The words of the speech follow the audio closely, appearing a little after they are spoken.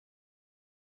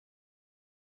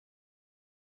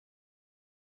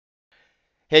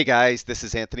Hey guys, this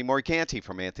is Anthony Morganti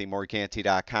from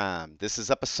AnthonyMorganti.com. This is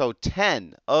episode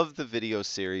 10 of the video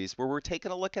series where we're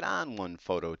taking a look at On1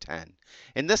 Photo 10.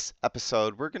 In this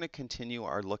episode, we're going to continue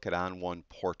our look at On1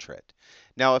 Portrait.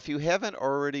 Now, if you haven't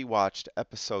already watched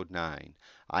episode 9,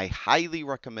 I highly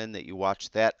recommend that you watch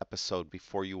that episode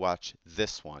before you watch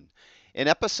this one. In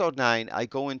episode 9, I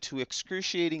go into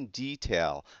excruciating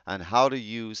detail on how to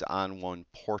use On1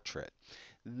 Portrait.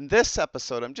 In this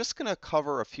episode, I'm just going to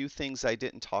cover a few things I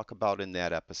didn't talk about in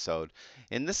that episode,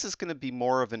 and this is going to be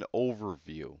more of an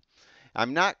overview.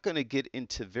 I'm not going to get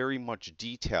into very much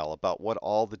detail about what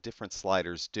all the different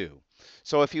sliders do.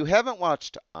 So if you haven't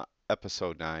watched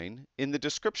episode 9, in the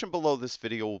description below this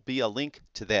video will be a link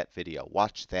to that video.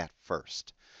 Watch that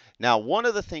first. Now, one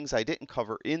of the things I didn't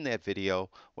cover in that video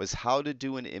was how to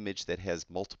do an image that has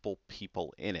multiple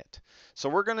people in it. So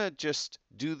we're going to just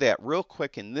do that real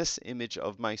quick in this image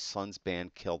of my son's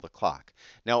band Kill the Clock.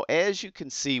 Now, as you can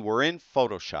see, we're in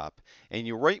Photoshop, and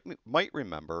you might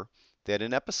remember that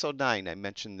in episode 9 I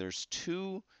mentioned there's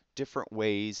two different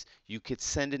ways you could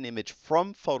send an image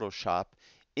from Photoshop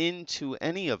into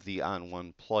any of the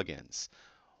On1 plugins.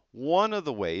 One of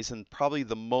the ways, and probably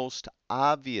the most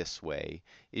obvious way,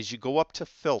 is you go up to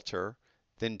Filter,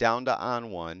 then down to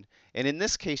On1, and in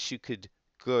this case you could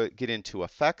get into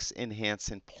Effects, Enhance,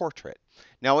 and Portrait.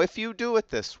 Now if you do it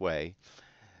this way,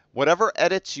 whatever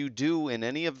edits you do in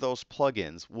any of those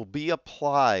plugins will be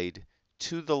applied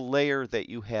to the layer that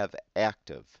you have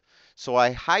active. So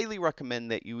I highly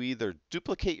recommend that you either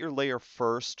duplicate your layer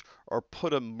first or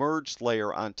put a merged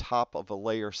layer on top of a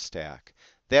layer stack.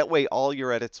 That way all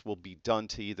your edits will be done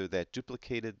to either that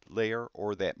duplicated layer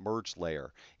or that merged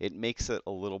layer. It makes it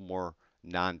a little more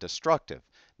non-destructive.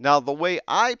 Now the way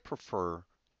I prefer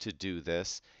to do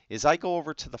this is I go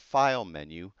over to the File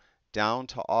menu, down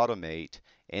to Automate,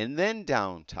 and then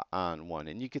down to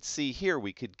On1. And you can see here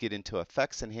we could get into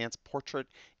Effects, Enhance, Portrait,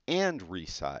 and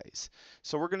Resize.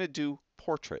 So we're going to do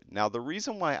Portrait. Now the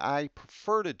reason why I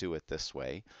prefer to do it this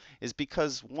way is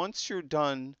because once you're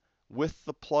done with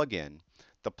the plugin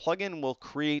will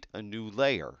create a new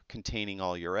layer containing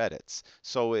all your edits.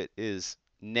 So it is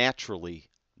naturally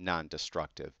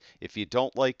non-destructive. If you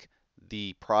don't like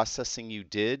the processing you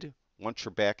did once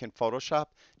you're back in Photoshop,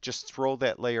 just throw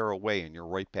that layer away and you're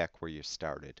right back where you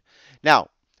started. Now,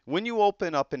 when you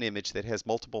open up an image that has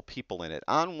multiple people in it,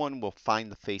 On1 will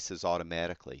find the faces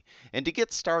automatically. And to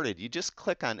get started, you just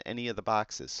click on any of the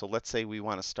boxes. So let's say we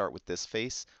want to start with this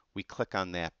face. We click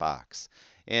on that box.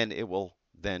 And it will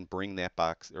then bring that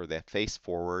box or that face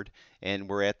forward, and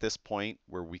we're at this point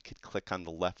where we could click on the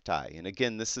left eye. And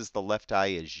again, this is the left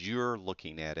eye as you're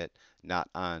looking at it, not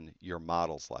on your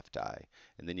model's left eye.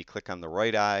 And then you click on the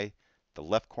right eye, the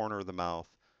left corner of the mouth,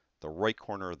 the right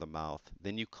corner of the mouth,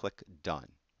 then you click Done.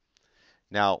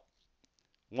 Now,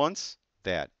 once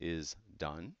that is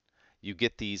done, you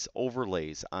get these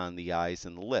overlays on the eyes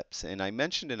and the lips. And I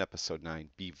mentioned in episode 9,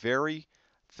 be very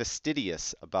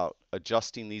fastidious about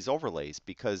adjusting these overlays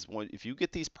because if you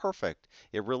get these perfect,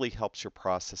 it really helps your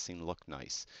processing look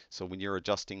nice. So when you're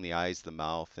adjusting the eyes, the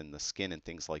mouth, and the skin and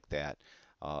things like that,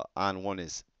 On1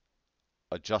 is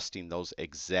adjusting those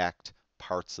exact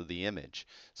parts of the image.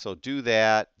 So do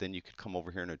that, then you could come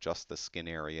over here and adjust the skin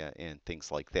area and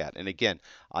things like that. And again,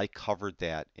 I covered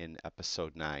that in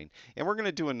episode 9. And we're going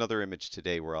to do another image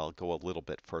today where I'll go a little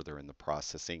bit further in the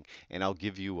processing and I'll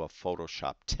give you a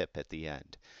Photoshop tip at the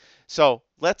end. So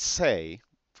let's say,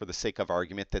 for the sake of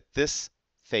argument, that this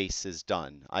face is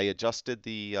done. I adjusted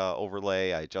the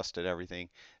overlay, I adjusted everything.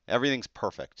 Everything's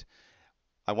perfect.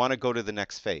 I want to go to the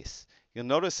next face. You'll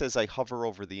notice as I hover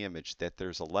over the image that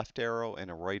there's a left arrow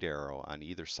and a right arrow on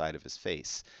either side of his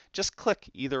face. Just click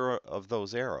either of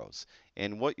those arrows,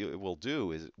 and what it will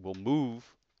do is it will move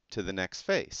to the next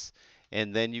face.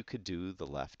 And then you could do the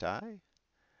left eye,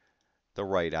 the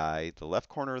right eye, the left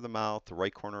corner of the mouth, the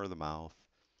right corner of the mouth,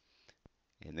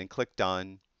 and then click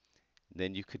Done.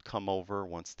 Then you could come over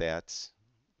once that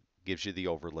gives you the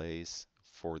overlays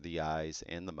for the eyes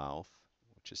and the mouth,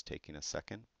 which is taking a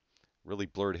second. Really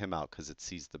blurred him out because it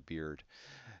sees the beard.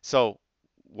 So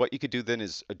what you could do then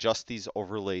is adjust these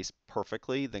overlays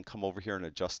perfectly, then come over here and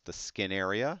adjust the skin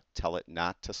area, tell it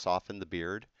not to soften the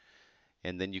beard,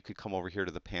 and then you could come over here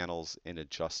to the panels and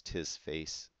adjust his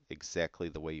face exactly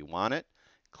the way you want it.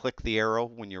 Click the arrow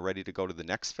when you're ready to go to the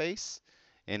next face,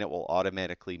 and it will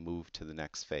automatically move to the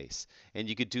next face. And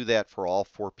you could do that for all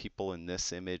 4 people in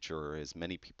this image or as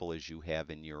many people as you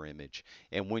have in your image.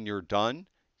 And when you're done,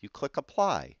 you click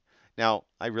Apply. Now,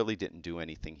 I really didn't do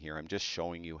anything here. I'm just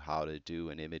showing you how to do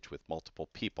an image with multiple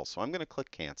people. So I'm going to click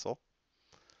Cancel.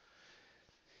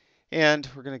 And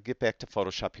we're going to get back to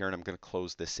Photoshop here, and I'm going to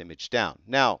close this image down.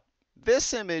 Now,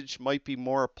 this image might be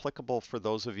more applicable for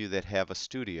those of you that have a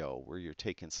studio where you're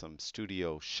taking some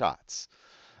studio shots.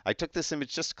 I took this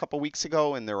image just a couple weeks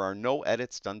ago, and there are no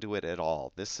edits done to it at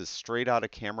all. This is straight out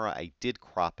of camera. I did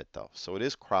crop it though, so it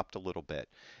is cropped a little bit.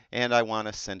 And I want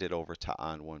to send it over to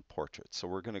On1 Portrait. So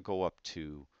we're going to go up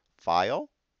to File,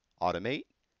 Automate,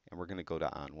 and we're going to go to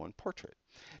On1 Portrait.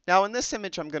 Now in this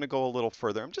image, I'm going to go a little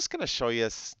further. I'm just going to show you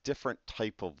a different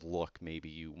type of look maybe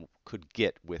you could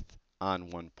get with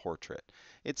On1 Portrait.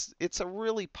 It's a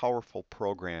really powerful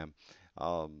program,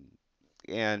 um,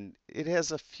 and it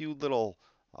has a few little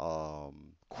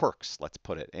quirks, let's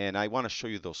put it. And I want to show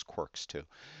you those quirks too.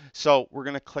 So we're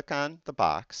going to click on the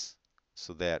box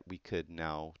so that we could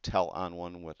now tell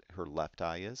On1 what her left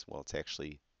eye is. Well, it's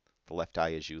actually the left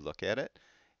eye as you look at it,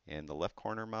 and the left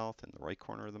corner mouth and the right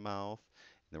corner of the mouth.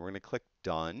 And then we're going to click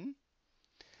Done.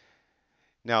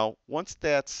 Now, once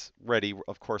that's ready,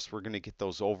 of course, we're going to get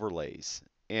those overlays.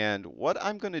 And what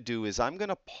I'm going to do is I'm going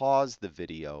to pause the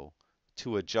video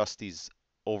to adjust these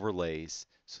overlays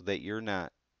so that you're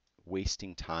not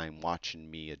wasting time watching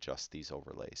me adjust these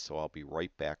overlays. So I'll be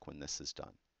right back when this is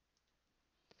done.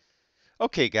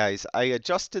 Okay guys, I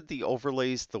adjusted the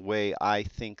overlays the way I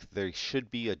think they should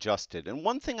be adjusted. And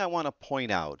one thing I want to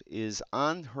point out is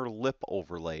on her lip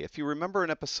overlay. If you remember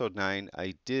in episode 9,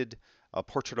 I did a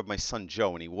portrait of my son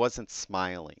Joe and he wasn't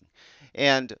smiling.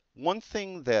 And one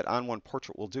thing that On1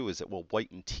 Portrait will do is it will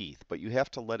whiten teeth, but you have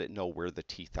to let it know where the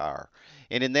teeth are.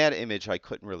 And in that image, I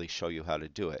couldn't really show you how to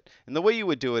do it. And the way you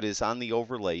would do it is on the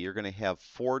overlay, you're going to have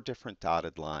 4 different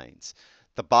dotted lines.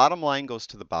 The bottom line goes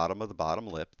to the bottom of the bottom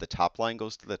lip. The top line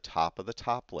goes to the top of the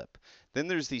top lip. Then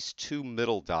there's these 2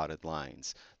 middle dotted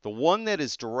lines. The one that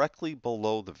is directly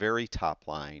below the very top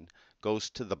line goes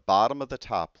to the bottom of the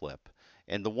top lip.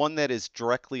 And the one that is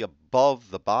directly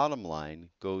above the bottom line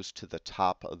goes to the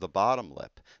top of the bottom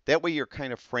lip. That way you're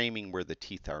kind of framing where the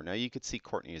teeth are. Now you can see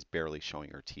Courtney is barely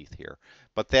showing her teeth here.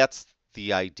 But that's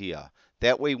the idea.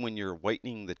 That way when you're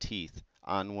whitening the teeth,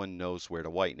 On1 knows where to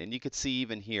whiten. And you can see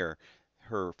even here,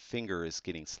 her finger is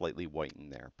getting slightly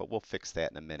whitened there, but we'll fix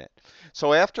that in a minute.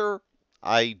 So after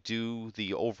I do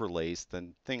the overlays,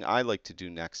 the thing I like to do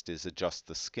next is adjust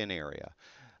the skin area.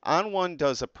 On1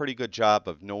 does a pretty good job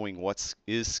of knowing what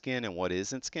is skin and what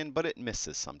isn't skin, but it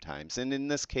misses sometimes. And in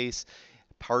this case,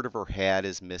 part of her hat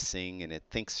is missing and it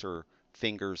thinks her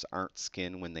fingers aren't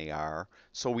skin when they are.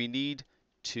 So we need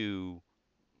to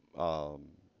um,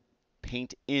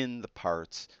 paint in the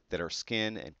parts that are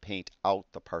skin and paint out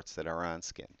the parts that are on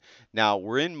skin. Now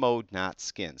we're in mode not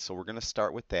skin, so we're going to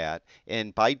start with that.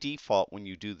 And by default, when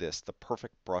you do this, the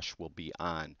perfect brush will be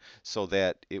on so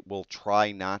that it will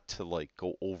try not to like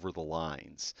go over the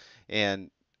lines.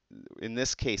 And in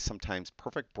this case, sometimes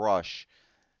perfect brush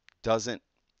doesn't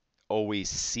always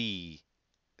see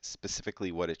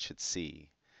specifically what it should see.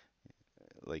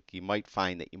 Like you might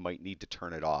find that you might need to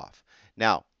turn it off.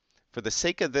 Now, for the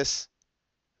sake of this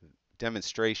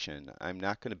demonstration, I'm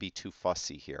not going to be too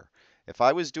fussy here. If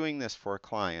I was doing this for a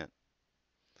client,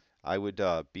 I would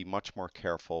be much more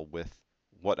careful with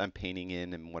what I'm painting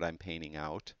in and what I'm painting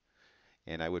out.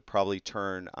 And I would probably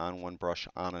turn On1 brush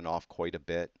on and off quite a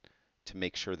bit to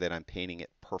make sure that I'm painting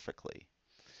it perfectly.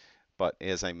 But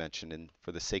as I mentioned, and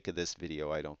for the sake of this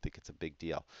video, I don't think it's a big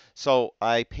deal. So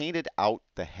I painted out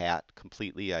the hat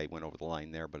completely. I went over the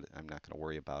line there, but I'm not going to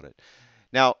worry about it.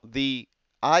 Now, the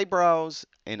eyebrows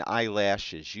and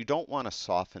eyelashes, you don't want to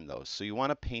soften those, so you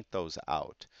want to paint those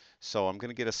out. So I'm going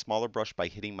to get a smaller brush by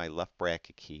hitting my left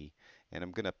bracket key, and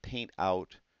I'm going to paint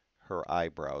out her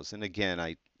eyebrows. And again,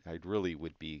 I really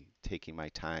would be taking my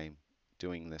time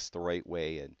doing this the right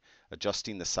way and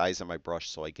adjusting the size of my brush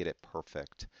so I get it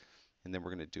perfect. And then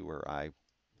we're going to do her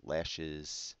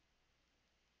eyelashes.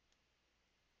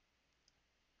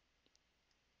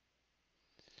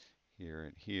 Here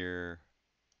and here.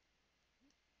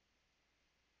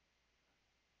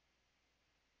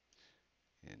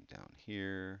 And down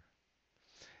here.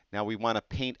 Now we want to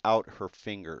paint out her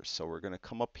fingers. So we're going to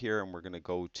come up here and we're going to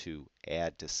go to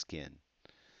Add to Skin.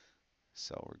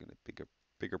 So we're going to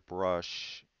bigger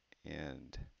brush.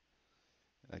 And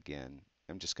again,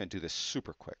 I'm just going to do this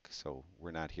super quick. So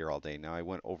we're not here all day. Now I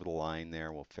went over the line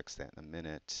there. We'll fix that in a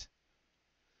minute.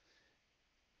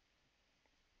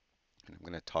 And I'm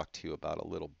going to talk to you about a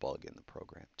little bug in the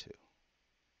program too.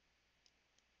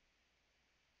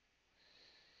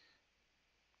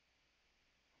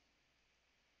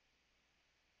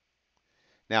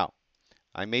 Now,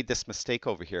 I made this mistake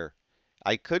over here.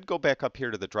 I could go back up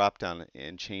here to the drop down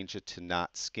and change it to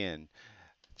not skin.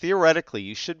 Theoretically,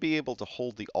 you should be able to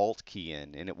hold the Alt key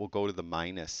in and it will go to the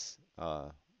minus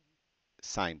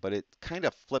sign, but it kind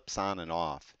of flips on and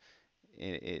off,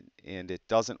 and it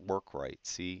doesn't work right.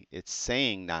 See, it's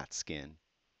saying not skin,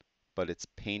 but it's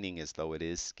painting as though it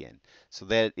is skin. So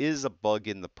that is a bug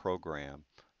in the program.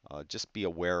 Just be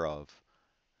aware of.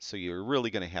 So you're really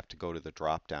going to have to go to the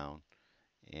drop down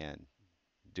and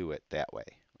do it that way.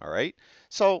 All right.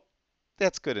 So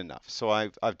that's good enough. So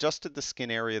I've adjusted the skin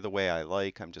area the way I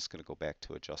like. I'm just going to go back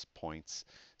to adjust points.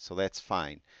 So that's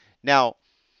fine. Now,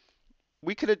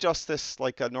 we could adjust this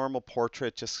like a normal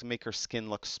portrait, just to make her skin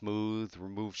look smooth,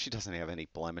 remove, she doesn't have any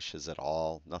blemishes at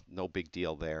all, no big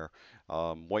deal there.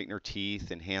 Whiten her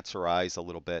teeth, enhance her eyes a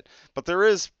little bit. But there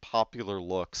is popular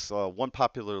looks. One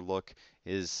popular look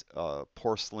is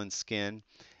porcelain skin,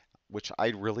 which I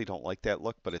really don't like that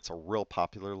look, but it's a real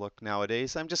popular look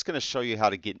nowadays. I'm just going to show you how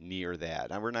to get near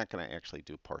that. And we're not going to actually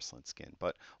do porcelain skin,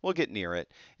 but we'll get near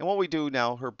it. And what we do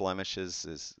now, her blemishes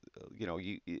is,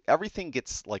 everything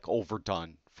gets like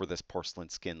overdone for this porcelain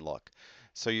skin look.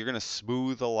 So you're going to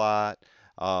smooth a lot.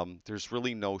 There's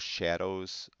really no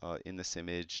shadows in this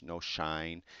image, no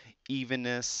shine.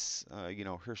 Evenness,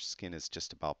 her skin is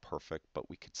just about perfect, but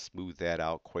we could smooth that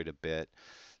out quite a bit.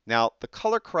 Now, the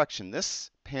color correction, this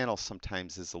panel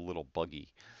sometimes is a little buggy.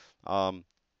 Um,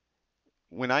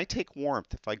 when I take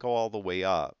warmth, if I go all the way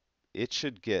up, it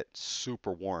should get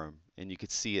super warm, and you can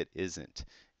see it isn't.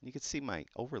 And you can see my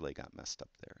overlay got messed up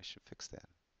there. I should fix that.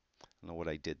 I don't know what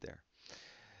I did there.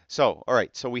 So, all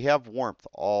right, so we have warmth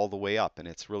all the way up, and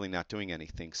it's really not doing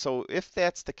anything. So if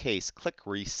that's the case, click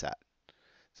Reset.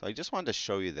 So I just wanted to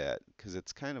show you that because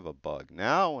it's kind of a bug.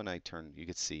 Now when I turn, you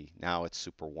can see now it's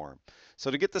super warm. So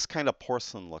to get this kind of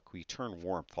porcelain look, we turn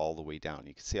warmth all the way down.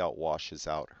 You can see how it washes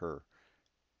out her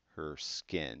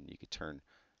skin. You could turn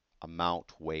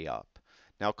amount way up.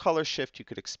 Now color shift, you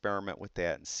could experiment with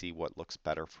that and see what looks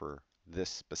better for this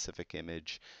specific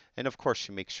image. And of course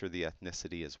you make sure the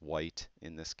ethnicity is white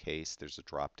in this case. There's a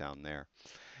drop down there.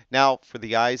 Now for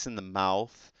the eyes and the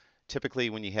mouth, typically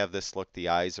when you have this look, the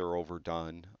eyes are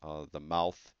overdone. The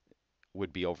mouth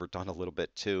would be overdone a little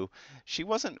bit too. She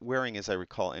wasn't wearing, as I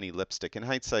recall, any lipstick. In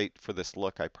hindsight, for this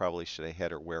look, I probably should have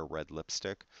had her wear red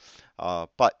lipstick.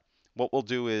 But what we'll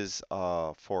do is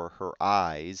for her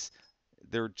eyes,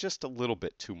 they're just a little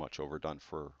bit too much overdone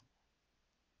for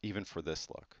even for this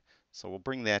look. So we'll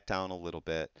bring that down a little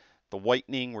bit. The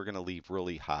whitening we're going to leave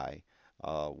really high,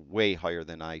 way higher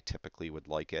than I typically would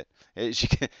like it. As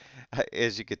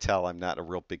you could tell, I'm not a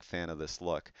real big fan of this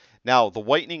look. Now, the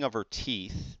whitening of her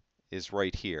teeth is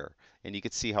right here, and you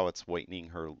can see how it's whitening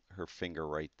her finger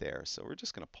right there. So we're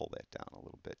just going to pull that down a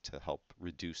little bit to help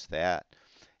reduce that.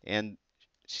 And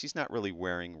she's not really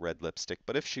wearing red lipstick,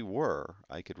 but if she were,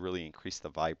 I could really increase the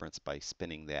vibrance by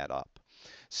spinning that up.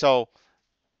 So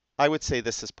I would say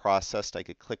this is processed. I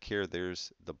could click here.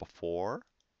 There's the before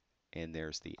and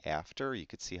there's the after. You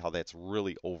could see how that's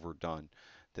really overdone,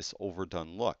 this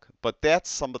overdone look. But that's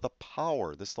some of the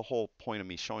power. This is the whole point of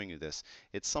me showing you this.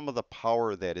 It's some of the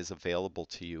power that is available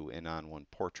to you in On1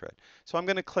 Portrait. So I'm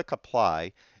going to click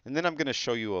apply, and then I'm going to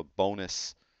show you a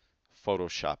bonus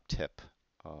Photoshop tip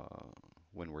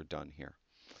when we're done here.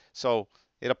 So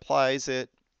it applies it.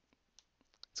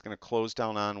 It's going to close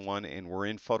down On1, and we're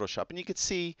in Photoshop. And you can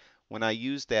see when I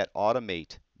use that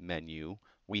Automate menu,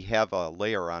 we have a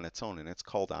layer on its own, and it's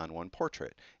called On1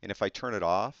 Portrait. And if I turn it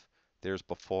off, there's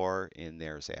before and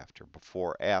there's after,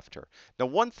 before, after. Now,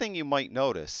 one thing you might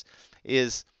notice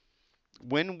is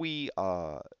when we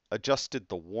adjusted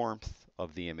the warmth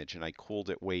of the image and I cooled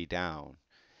it way down,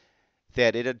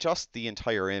 that it adjusts the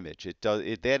entire image.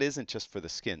 That isn't just for the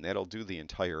skin. That'll do the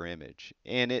entire image.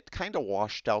 And it kind of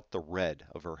washed out the red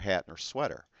of her hat and her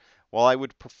sweater. Well, I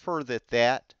would prefer that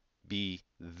that be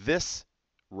this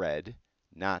red,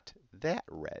 not that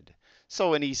red.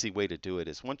 So an easy way to do it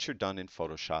is once you're done in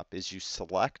Photoshop is you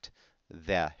select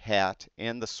the hat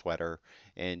and the sweater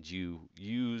and you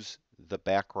use the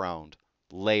background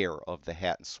layer of the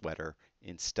hat and sweater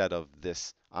instead of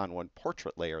this On1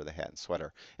 Portrait layer of the hat and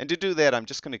sweater. And to do that, I'm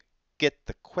just going to get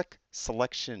the quick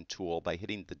selection tool by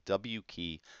hitting the W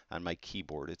key on my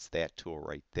keyboard. It's that tool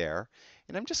right there.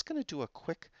 And I'm just going to do a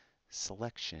quick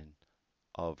selection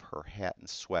of her hat and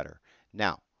sweater.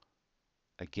 Now,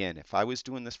 again, if I was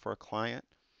doing this for a client,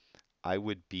 I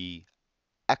would be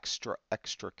extra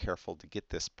careful to get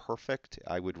this perfect.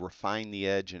 I would refine the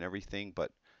edge and everything,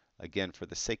 but again, for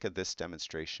the sake of this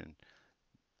demonstration,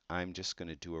 I'm just going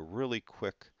to do a really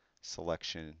quick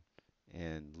selection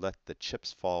and let the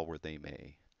chips fall where they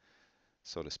may,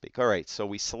 so to speak. All right, so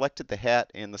we selected the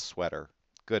hat and the sweater.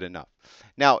 Good enough.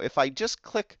 Now, if I just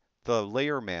click the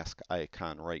layer mask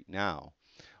icon right now,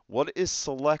 What is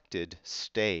selected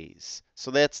stays. So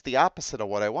that's the opposite of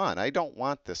what I want. I don't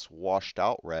want this washed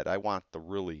out red. I want the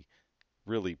really,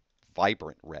 really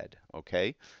vibrant red,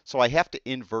 okay? So I have to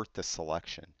invert the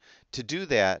selection. To do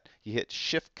that, you hit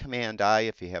Shift Command I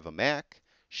if you have a Mac,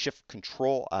 Shift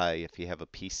Control I if you have a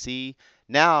PC.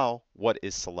 Now what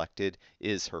is selected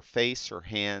is her face, her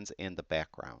hands, and the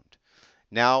background.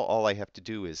 Now all I have to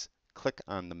do is click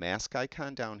on the mask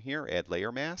icon down here, add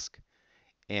layer mask,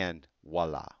 and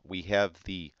voila, we have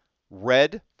the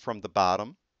red from the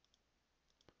bottom,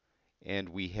 and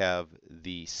we have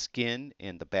the skin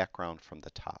and the background from the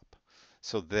top.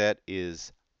 So that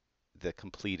is the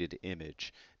completed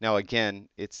image. Now again,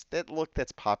 it's that look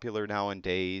that's popular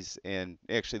nowadays, and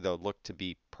actually the look to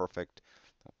be perfect,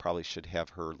 I probably should have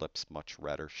her lips much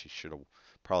redder. She should have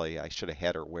I should have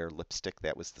had her wear lipstick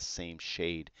that was the same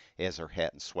shade as her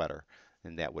hat and sweater,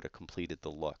 and that would have completed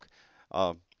the look.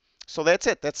 Um, so that's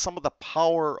it. That's some of the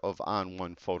power of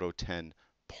On1 Photo 10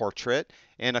 Portrait,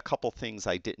 and a couple things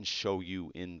I didn't show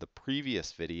you in the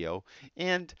previous video,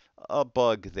 and a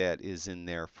bug that is in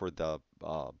there for the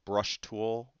brush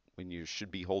tool when you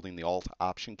should be holding the Alt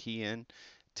Option key in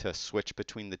to switch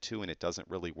between the two, and it doesn't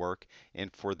really work.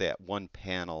 And for that one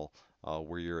panel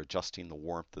where you're adjusting the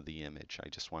warmth of the image. I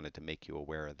just wanted to make you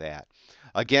aware of that.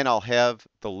 Again, I'll have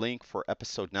the link for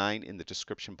episode 9 in the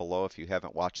description below. If you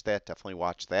haven't watched that, definitely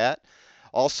watch that.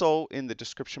 Also, in the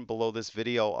description below this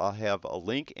video, I'll have a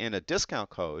link and a discount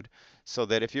code so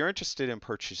that if you're interested in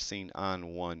purchasing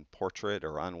On1 Portrait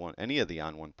or On1 any of the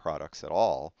On1 products at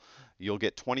all, you'll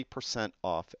get 20%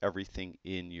 off everything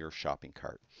in your shopping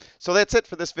cart. So that's it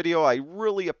for this video. I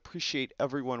really appreciate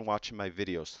everyone watching my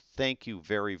videos. Thank you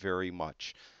very, very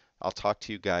much. I'll talk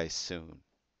to you guys soon.